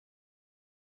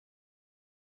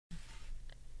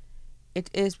It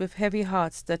is with heavy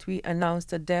hearts that we announce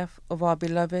the death of our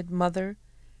beloved mother,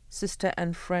 sister,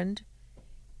 and friend,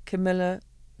 Camilla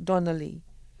Dornelly,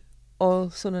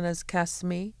 also known as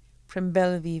Casme, from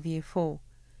Bellevue, Vieux-Fort,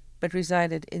 but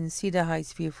resided in Cedar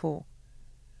Heights, Vieux-Fort,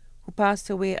 who passed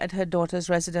away at her daughter's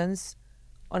residence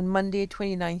on Monday,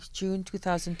 29th June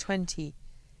 2020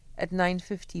 at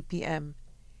 9:50 p.m.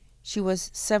 She was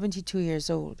 72 years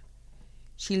old.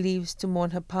 She leaves to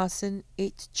mourn her passing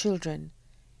 8 children: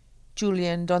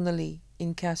 Julian Donnelly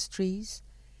in Castries,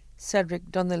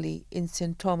 Cedric Donnelly in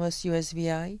St. Thomas,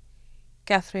 USVI,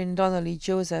 Catherine Donnelly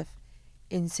Joseph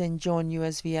in St. John,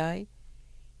 USVI,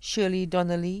 Shirley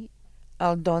Donnelly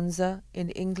Aldonza in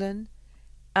England,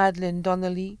 Adeline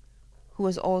Donnelly, who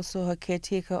was also her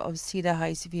caretaker of Cedar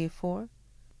Heights, Vieux-Fort,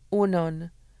 Onan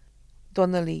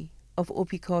Donnelly of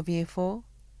Opicor, Vieux-Fort,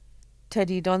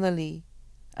 Teddy Donnelly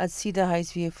at Cedar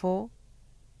Heights, Vieux-Fort,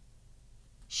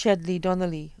 Shedley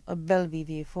Donnelly of Bellevue,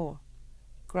 Vieux-Fort.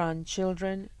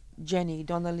 Grandchildren: Jenny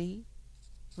Donnelly,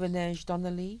 Vineige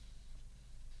Donnelly,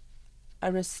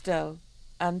 Aristel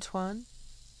Antoine,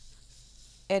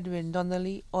 Edwin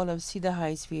Donnelly, all of Cedar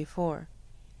Heights, Vieux-Fort,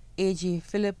 A.J.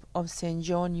 Philip of St.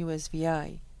 John,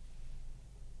 USVI,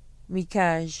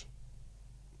 Mikaj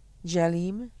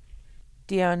Jalim,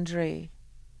 DeAndre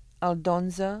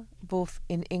Aldonza, both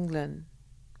in England,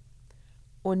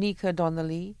 Onika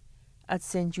Donnelly at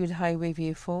St. Jude Highway,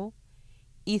 Vieux-Fort,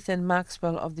 Ethan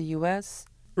Maxwell of the U.S.,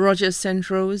 Roger St.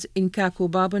 Rose in Caco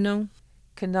Barbano,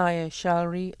 Kanaya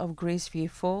Shalry of Grace,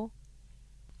 Vieux-Fort,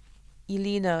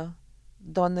 Elena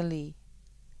Donnelly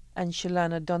and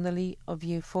Shalana Donnelly of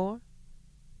Vieux-Fort,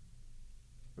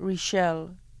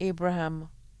 Richelle Abraham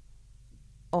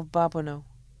of Barbano.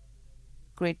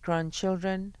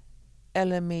 Great-grandchildren: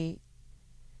 Ella May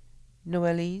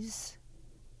Noelis,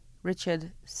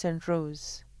 Richard St.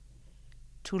 Rose.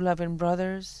 2 loving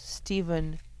brothers: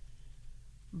 Stephen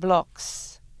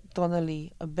Blocks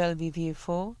Donnelly of Bellevue,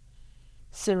 Vieux-Fort,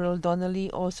 Cyril Donnelly,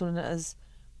 also known as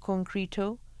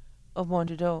Concreto of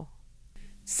Montedor.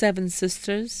 7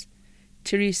 sisters: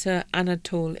 Teresa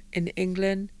Anatole in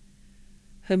England,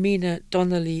 Hermina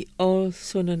Donnelly,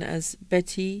 also known as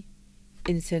Betty,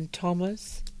 in St.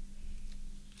 Thomas,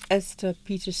 Esther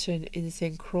Peterson in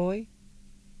St. Croix,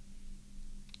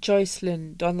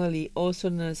 Joycelyn Donnelly, also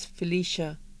known as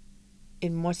Felicia,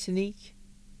 in Martinique,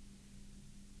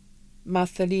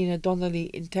 Mathalina Donnelly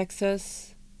in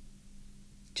Texas,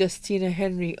 Justina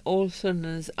Henry, also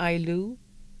known as Ailu,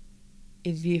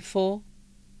 in Vieux-Fort,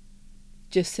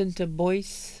 Jacinta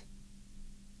Boyce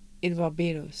in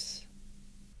Barbados.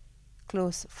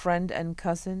 Close friend and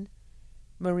cousin: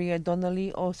 Maria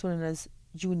Donnelly, also known as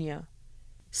Junior.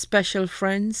 Special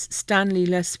friends: Stanley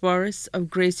Lesboris of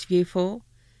Grace, Vieux-Fort,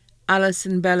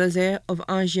 Alison Belazer of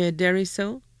Angers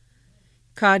Deriso,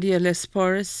 Cardia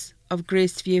Lesboris of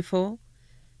Grace, Vieux-Fort,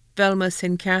 Velma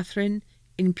St. Catherine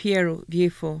in Pierrot,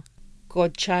 Vieux-Fort.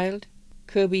 Godchild: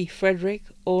 Kirby Frederick,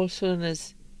 also known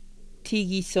as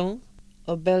Tiguisson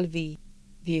of Bellevue,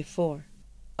 Vieux-Fort.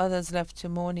 Others left to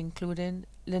mourn including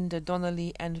Linda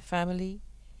Donnelly and family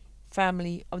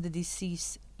of the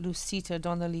deceased Lucita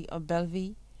Donnelly of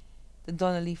Bellevue, the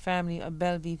Donnelly family of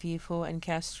Bellevue, Vieux-Fort, and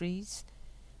Castries,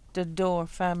 the Dorr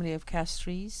family of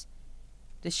Castries,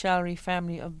 the Shalry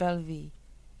family of Bellevue,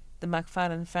 the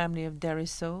McFadden family of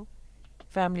Deriso,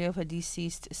 family of her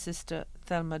deceased sister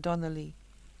Thelma Donnelly,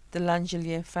 the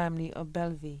Langelier family of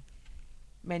Bellevue.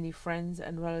 Many friends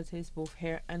and relatives both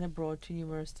here and abroad, too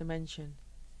numerous to mention.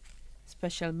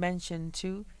 Special mention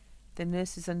to the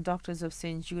nurses and doctors of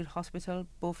St. Jude Hospital,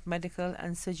 both medical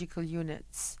and surgical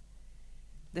units.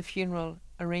 The funeral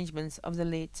arrangements of the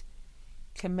late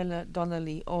Camilla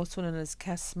Dornelly, also known as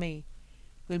Casme,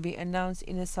 will be announced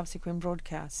in a subsequent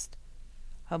broadcast.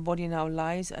 Her body now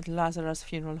lies at Lazarus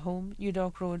Funeral Home, New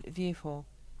Dock Road, Vieux-Fort.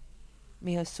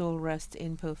 May her soul rest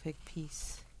in perfect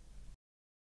peace.